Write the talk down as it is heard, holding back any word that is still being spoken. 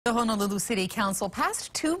The Honolulu City Council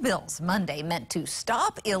passed 2 bills Monday meant to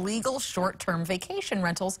stop illegal short-term vacation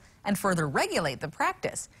rentals and further regulate the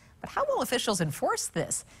practice. But how will officials enforce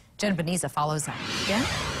this? Jen Beniza follows up. Jen?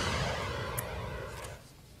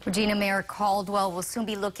 Regina, Mayor Caldwell will soon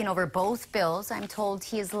be looking over both bills. I'm told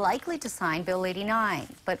he is likely to sign Bill 89.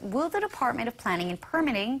 But will the Department of Planning and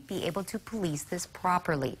Permitting be able to police this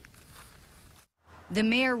properly? The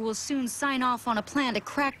mayor will soon sign off on a plan to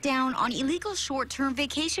crack down on illegal short-term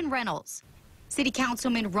vacation rentals. City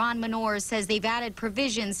Councilman Ron Menor says they've added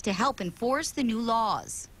provisions to help enforce the new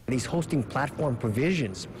laws. These hosting platform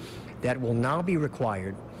provisions that will now be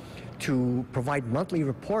required to provide monthly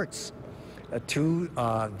reports to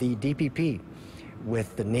the DPP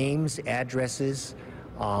with the names, addresses,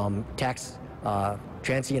 tax,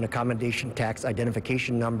 transient accommodation tax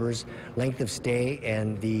identification numbers, length of stay,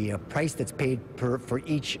 and the price that's paid for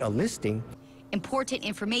each listing. Important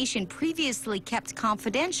information previously kept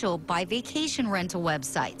confidential by vacation rental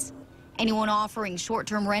websites. Anyone offering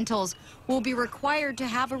short-term rentals will be required to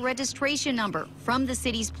have a registration number from the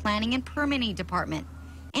city's Planning and Permitting Department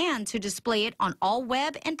and to display it on all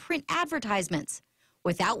web and print advertisements.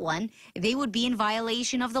 Without one, they would be in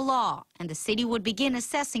violation of the law, and the city would begin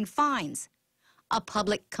assessing fines. A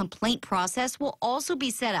public complaint process will also be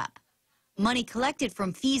set up. Money collected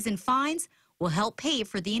from fees and fines will help pay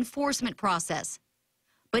for the enforcement process.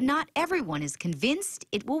 But not everyone is convinced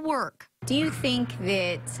it will work. Do you think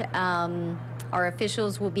that our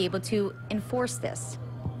officials will be able to enforce this?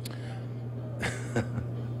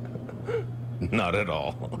 Not at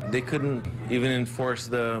all. They couldn't even enforce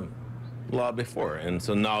the law before, and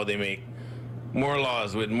so now they make more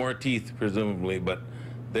laws with more teeth, presumably, but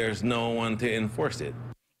there's no one to enforce it.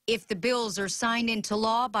 If the bills are signed into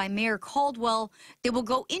law by Mayor Caldwell, they will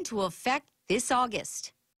go into effect this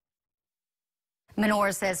August.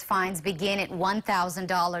 Menor says fines begin at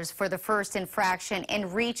 $1,000 for the first infraction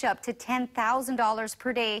and reach up to $10,000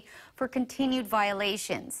 per day for continued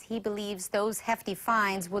violations. He believes those hefty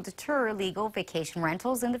fines will deter illegal vacation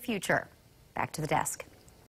rentals in the future. Back to the desk.